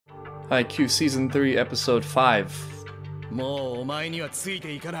Haikyuu Season 3, Episode 5.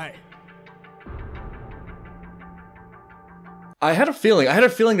 I had a feeling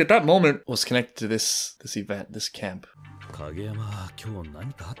that that moment was connected to this event, this camp.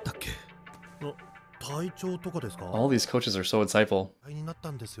 All these coaches are so insightful.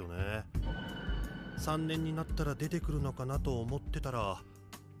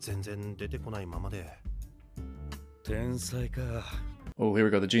 Oh, here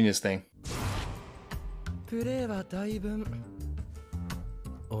we go, the genius thing.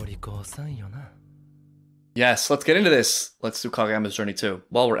 Yes, let's get into this. Let's do Kageyama's journey too.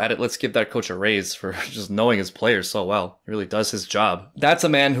 While we're at it, let's give that coach a raise for just knowing his players so well. He really does his job. That's a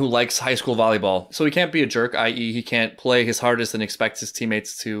man who likes high school volleyball. So he can't be a jerk, i.e. he can't play his hardest and expect his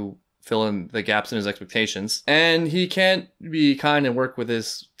teammates to fill in the gaps in his expectations. And he can't be kind and work with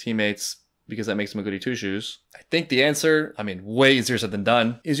his teammates because that makes him a goody two-shoes. I think the answer, way easier said than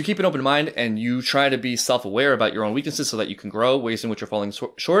done, is you keep an open mind and you try to be self-aware about your own weaknesses so that you can grow, ways in which you're falling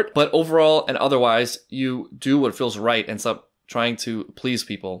short. But overall and otherwise, you do what feels right and stop trying to please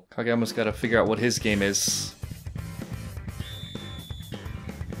people. Kageyama's got to figure out what his game is,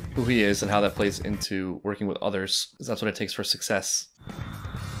 who he is, and how that plays into working with others, because that's what it takes for success.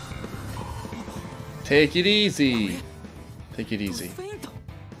 Take it easy. Take it easy.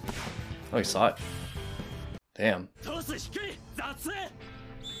 Oh, he saw it. Damn.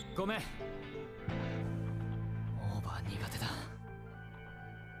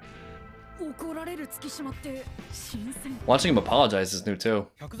 Watching him apologize is new too.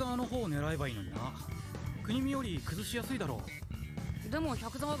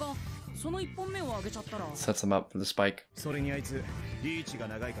 Sets him up for the spike.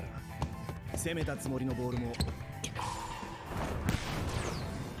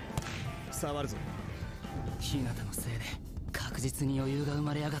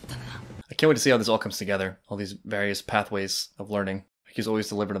 I can't wait to see how this all comes together. All these various pathways of learning. He's always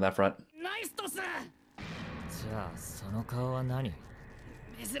delivered on that front.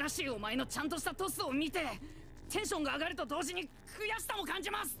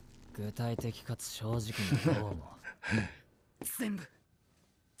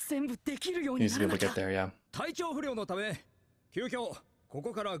 He needs to be able to get there, yeah.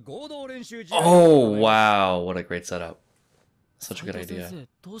 Oh, wow. What a great setup. Such a good idea.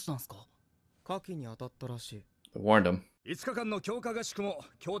 They warned him.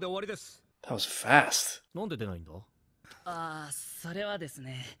 That was fast.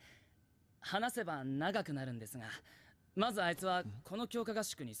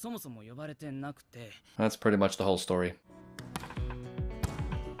 That's pretty much the whole story.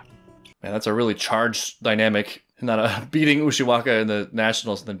 Man, that's a really charged dynamic. Not a beating Ushiwaka in the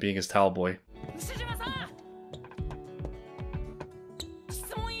Nationals and then being his towel boy.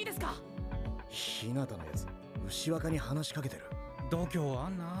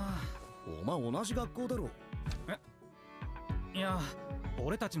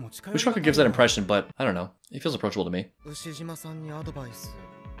 Ushiwaka gives that impression, but I don't know. He feels approachable to me.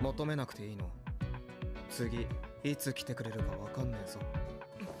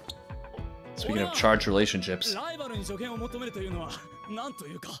 Speaking of charged relationships,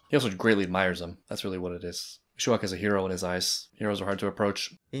 he also greatly admires him. That's really what it is. Ushiwaka is a hero in his eyes. Heroes are hard to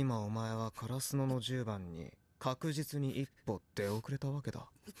approach.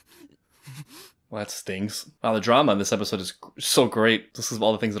 Well, that stings. Wow, the drama in this episode is so great. This is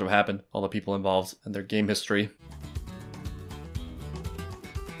all the things that have happened, all the people involved, and their game history.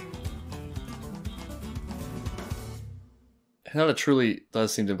 Hinata truly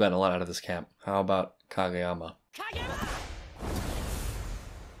does seem to have gotten a lot out of this camp. How about Kageyama?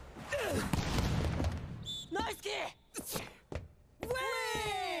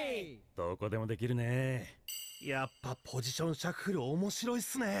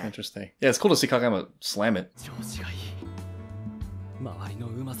 Interesting. Yeah, it's cool to see Kageyama slam it.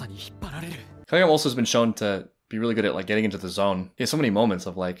 Kageyama also has been shown to be really good at getting into the zone. He has so many moments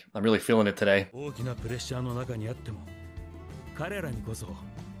of I'm really feeling it today.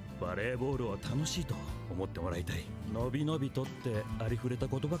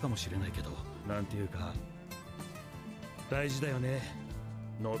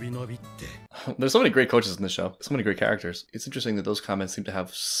 There's so many great coaches in this show, so many great characters. It's interesting that those comments seem to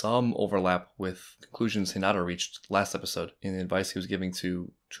have some overlap with conclusions Hinata reached last episode in the advice he was giving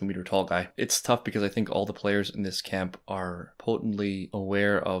to 2-meter tall guy. It's tough because I think all the players in this camp are potently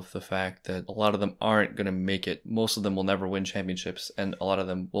aware of the fact that a lot of them aren't going to make it. Most of them will never win championships, and a lot of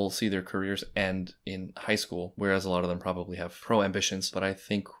them will see their careers end in high school, whereas a lot of them probably have pro ambitions. But I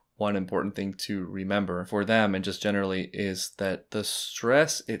think one important thing to remember for them and just generally is that the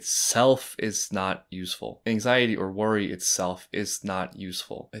stress itself is not useful. Anxiety or worry itself is not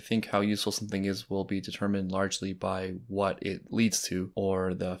useful. I think how useful something is will be determined largely by what it leads to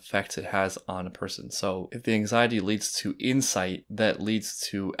or the effect it has on a person. So if the anxiety leads to insight that leads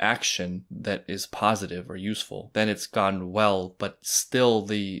to action that is positive or useful, then it's gone well, but still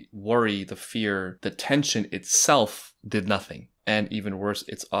the worry, the fear, the tension itself did nothing. And even worse,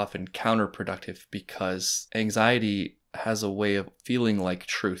 it's often counterproductive because anxiety has a way of feeling like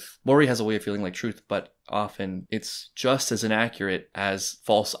truth. Worry has a way of feeling like truth, but often it's just as inaccurate as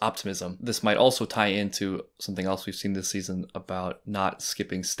false optimism. This might also tie into something else we've seen this season about not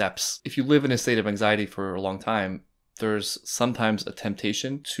skipping steps. If you live in a state of anxiety for a long time, there's sometimes a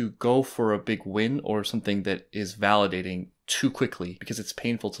temptation to go for a big win or something that is validating too quickly because it's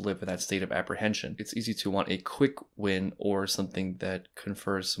painful to live in that state of apprehension. It's easy to want a quick win or something that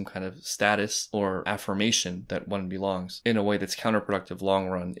confers some kind of status or affirmation that one belongs in a way that's counterproductive long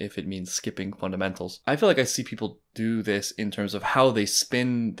run if it means skipping fundamentals. I feel like I see people do this in terms of how they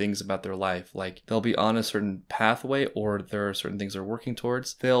spin things about their life. Like they'll be on a certain pathway or there are certain things they're working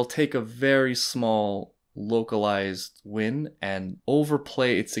towards. They'll take a very small localized win and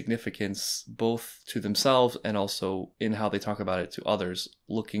overplay its significance both to themselves and also in how they talk about it to others,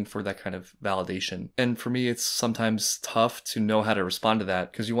 looking for that kind of validation. And for me, it's sometimes tough to know how to respond to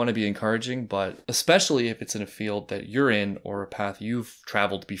that because you want to be encouraging, but especially if it's in a field that you're in or a path you've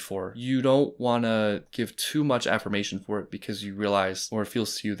traveled before, you don't want to give too much affirmation for it because you realize or it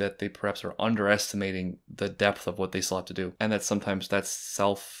feels to you that they perhaps are underestimating the depth of what they still have to do. And that sometimes that's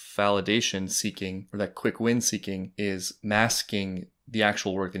self-validation seeking or that quick win seeking is masking the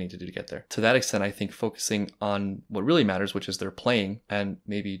actual work they need to do to get there. To that extent, I think focusing on what really matters, which is their playing, and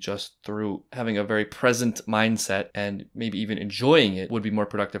maybe just through having a very present mindset and maybe even enjoying it would be more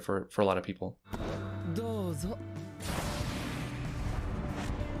productive for a lot of people.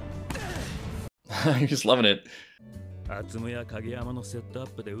 You're just loving it. I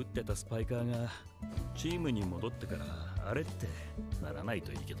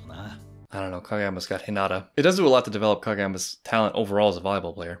don't know, Kageyama's got Hinata. It does do a lot to develop Kageyama's talent overall as a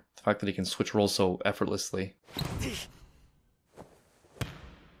volleyball player. The fact that he can switch roles so effortlessly.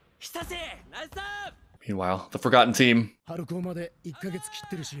 Meanwhile, the forgotten team.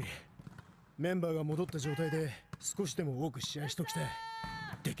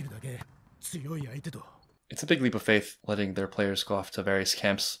 It's a big leap of faith letting their players go off to various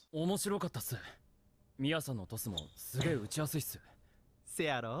camps.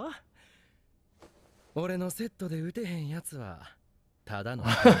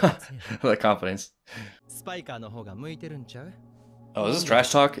 The confidence. Oh, is this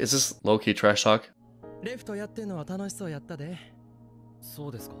trash talk? Is this low-key trash talk? But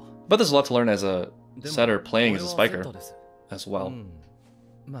there's a lot to learn as a setter playing as a spiker as well.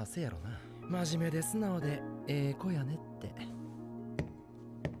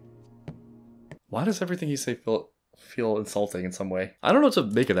 Why does everything you say feel insulting in some way? I don't know what to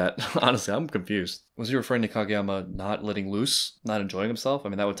make of that. Honestly, I'm confused. Was he referring to Kageyama not letting loose, not enjoying himself? I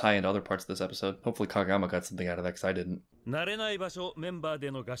mean, that would tie into other parts of this episode. Hopefully Kageyama got something out of that because I didn't. 慣れない場所メンバー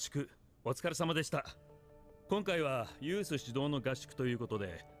での合宿、お疲れ様でした。今回はユース指導の合宿ということ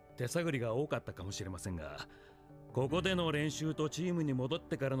で手探りが多かったかもしれませんが、ここでの練習とチームに戻っ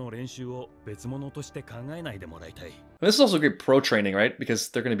てからの練習を別物として考えないでもらいたい。This is also great pro training, right? Because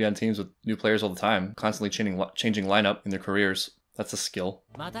they're going to be on teams with new players all the time, constantly changing lineup in their careers. That's a skill.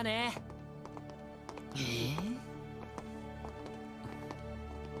 またね。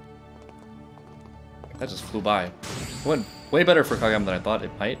That just flew by. It went way better for Kageyama than I thought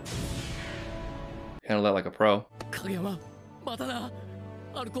it might. Handled that like a pro. Kageyama, またな。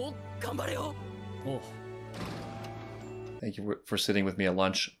Aruko, 頑張れよ。おう。Thank you for sitting with me at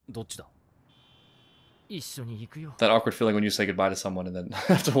lunch. That awkward feeling when you say goodbye to someone and then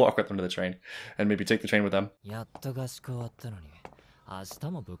have to walk with them to the train. And maybe take the train with them. You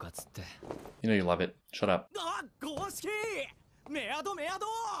know you love it. Shut up.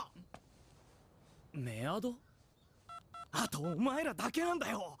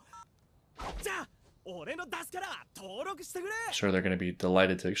 Sure, they're going to be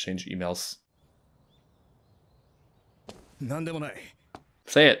delighted to exchange emails.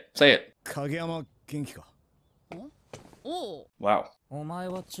 Say it. Say it. Wow.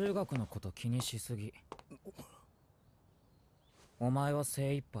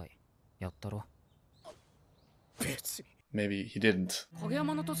 Maybe he didn't.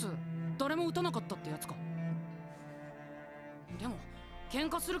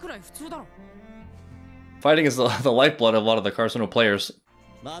 Fighting is the lifeblood of a lot of the Karasuno players.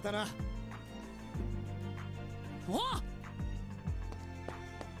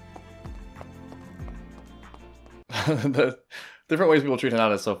 The different ways people treat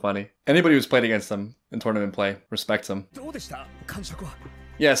Hinata is so funny. Anybody who's played against them in tournament play respects him.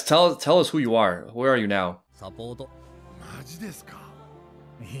 Yes, tell us who you are. Where are you now?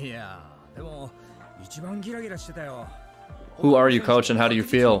 Who are you, coach, and how do you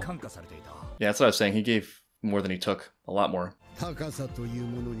feel? Yeah, that's what I was saying. He gave more than he took. A lot more.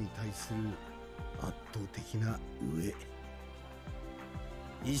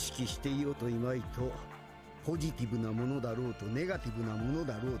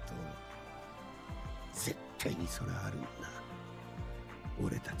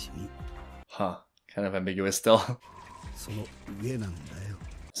 Huh. Kind of ambiguous still.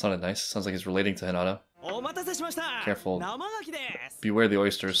 Sounded nice. Sounds like he's relating to Hinata. Careful. Beware the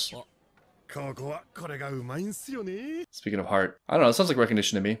oysters. Speaking of heart, I don't know, it sounds like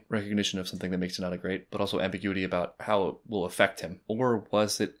recognition to me. Recognition of something that makes Hinata great, but also ambiguity about how it will affect him. Or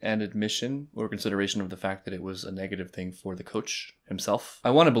was it an admission or consideration of the fact that it was a negative thing for the coach himself?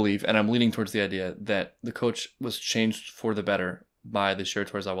 I want to believe, and I'm leaning towards the idea, that the coach was changed for the better by the Shiro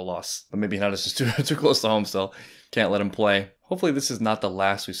Torizawa loss. But maybe Hinata's just too close to home still. Can't let him play. Hopefully this is not the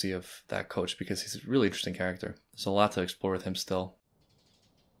last we see of that coach, because he's a really interesting character. There's a lot to explore with him still.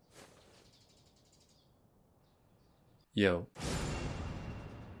 Yo.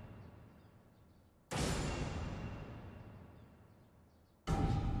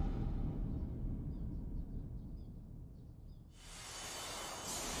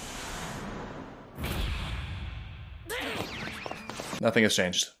 Nothing has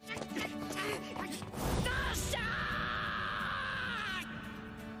changed.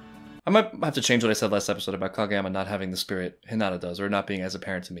 I might have to change what I said last episode about Kageyama not having the spirit Hinata does, or not being as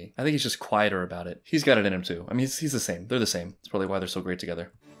apparent to me. I think he's just quieter about it. He's got it in him too. I mean, he's the same. They're the same. That's probably why they're so great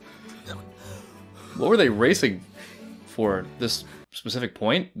together. What were they racing for? This specific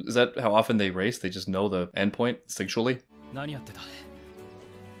point? Is that how often they race? They just know the end point instinctually?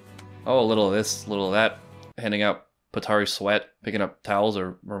 Oh, a little of this, a little of that. Handing out Patari sweat, picking up towels,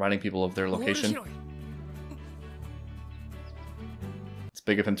 or reminding people of their location. It's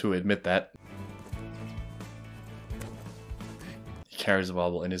big of him to admit that. He carries the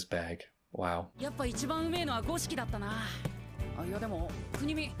bauble in his bag. Wow.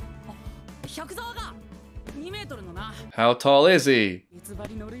 How tall is he?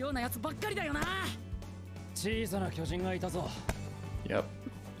 Yep.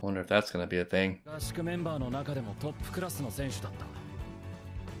 Wonder if that's gonna be a thing.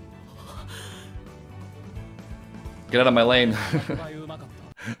 Get out of my lane.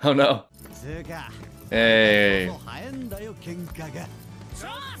 Oh no. Hey.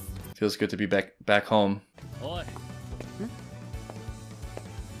 Feels good to be back home.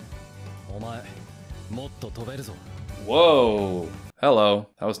 Whoa. Hello.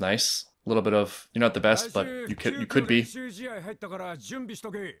 That was nice. A little bit of, you're not the best, but you could be.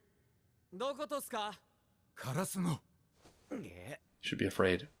 Should be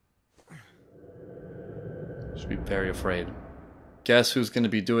afraid. Should be very afraid. Guess who's going to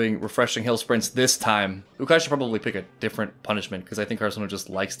be doing refreshing hill sprints this time? Ukai should probably pick a different punishment, because I think Arsenal just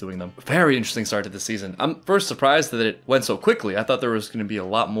likes doing them. Very interesting start to the season. I'm first surprised that it went so quickly. I thought there was going to be a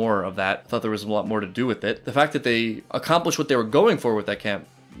lot more of that. I thought there was a lot more to do with it. The fact that they accomplished what they were going for with that camp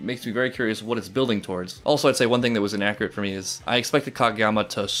makes me very curious what it's building towards. Also, I'd say one thing that was inaccurate for me is I expected Kageyama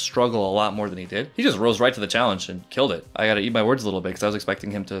to struggle a lot more than he did. He just rose right to the challenge and killed it. I gotta eat my words a little bit, because I was expecting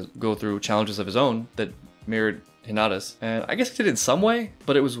him to go through challenges of his own that mirrored Hinata's. And I guess he did in some way,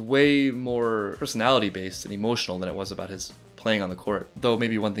 but it was way more personality based and emotional than it was about his playing on the court. Though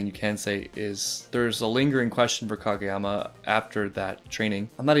maybe one thing you can say is there's a lingering question for Kageyama after that training.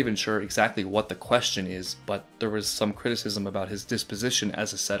 I'm not even sure exactly what the question is, but there was some criticism about his disposition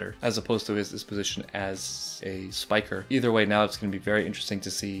as a setter as opposed to his disposition as a spiker. Either way, now it's going to be very interesting to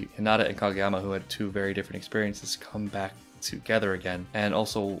see Hinata and Kageyama, who had two very different experiences, come back together again, and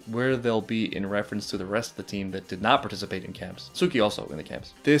also where they'll be in reference to the rest of the team that did not participate in camps. Tsuki also in the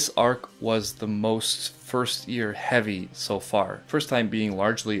camps. This arc was the most first year heavy so far. First time being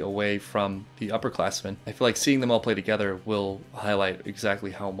largely away from the upperclassmen. I feel like seeing them all play together will highlight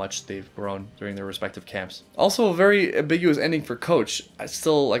exactly how much they've grown during their respective camps. Also a very ambiguous ending for Coach. I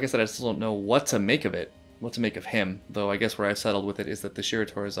still, like I said, I still don't know what to make of it. What to make of him, though I guess where I've settled with it is that the Shiro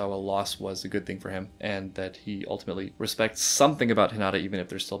Torizawa loss was a good thing for him, and that he ultimately respects something about Hinata even if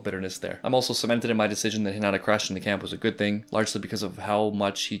there's still bitterness there. I'm also cemented in my decision that Hinata crashing the camp was a good thing, largely because of how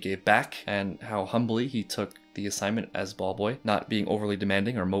much he gave back and how humbly he took the assignment as ball boy, not being overly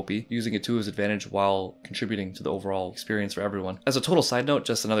demanding or mopey, using it to his advantage while contributing to the overall experience for everyone. As a total side note,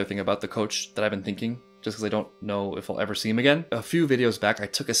 just another thing about the coach that I've been thinking, just because I don't know if I'll ever see him again. A few videos back, I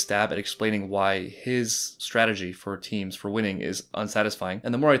took a stab at explaining why his strategy for teams for winning is unsatisfying.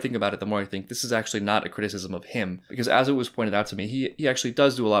 And the more I think about it, the more I think this is actually not a criticism of him. Because as it was pointed out to me, he actually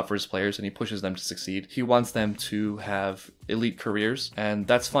does do a lot for his players and he pushes them to succeed. He wants them to have elite careers, and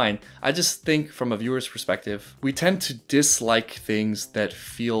that's fine. I just think from a viewer's perspective, we tend to dislike things that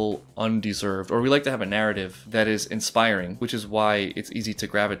feel undeserved, or we like to have a narrative that is inspiring, which is why it's easy to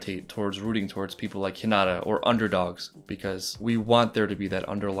gravitate towards rooting towards people like Hinata or underdogs, because we want there to be that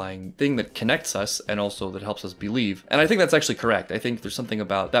underlying thing that connects us and also that helps us believe. And I think that's actually correct. I think there's something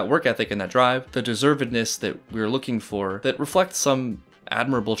about that work ethic and that drive, the deservedness that we're looking for, that reflects some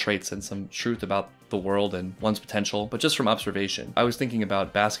admirable traits and some truth about the world and one's potential. But just from observation, I was thinking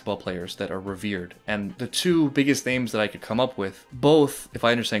about basketball players that are revered, and the two biggest names that I could come up with, both, if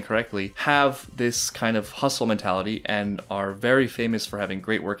I understand correctly, have this kind of hustle mentality and are very famous for having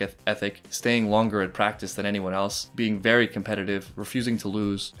great work ethic, staying longer at practice than anyone else, being very competitive, refusing to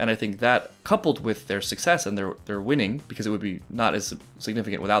lose. And I think that, coupled with their success and their winning, because it would be not as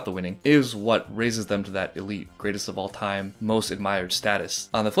significant without the winning, is what raises them to that elite, greatest of all time, most admired status.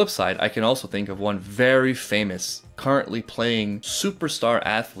 On the flip side, I can also think of one very famous, currently playing superstar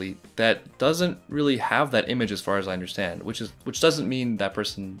athlete that doesn't really have that image as far as I understand, which doesn't mean that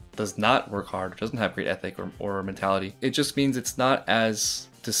person does not work hard, doesn't have great ethic or mentality. It just means it's not as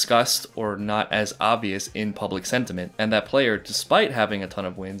discussed or not as obvious in public sentiment. And that player, despite having a ton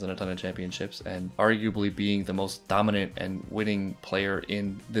of wins and a ton of championships and arguably being the most dominant and winning player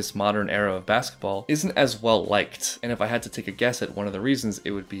in this modern era of basketball, isn't as well liked. And if I had to take a guess at one of the reasons, it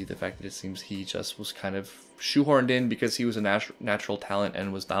would be the fact that it seems he just was kind of shoehorned in because he was a natural talent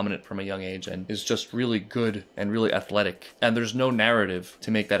and was dominant from a young age and is just really good and really athletic. And there's no narrative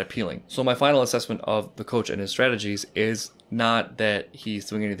to make that appealing. So my final assessment of the coach and his strategies is not that he's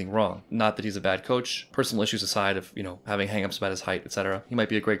doing anything wrong, not that he's a bad coach. Personal issues aside of, having hangups about his height, etc. He might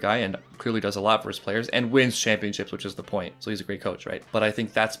be a great guy and clearly does a lot for his players and wins championships, which is the point. So he's a great coach, right? But I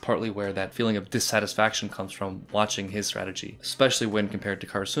think that's partly where that feeling of dissatisfaction comes from watching his strategy, especially when compared to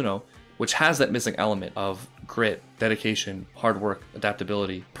Karasuno, which has that missing element of grit, dedication, hard work,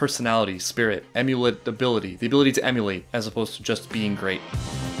 adaptability, personality, spirit, emulatability, the ability to emulate as opposed to just being great.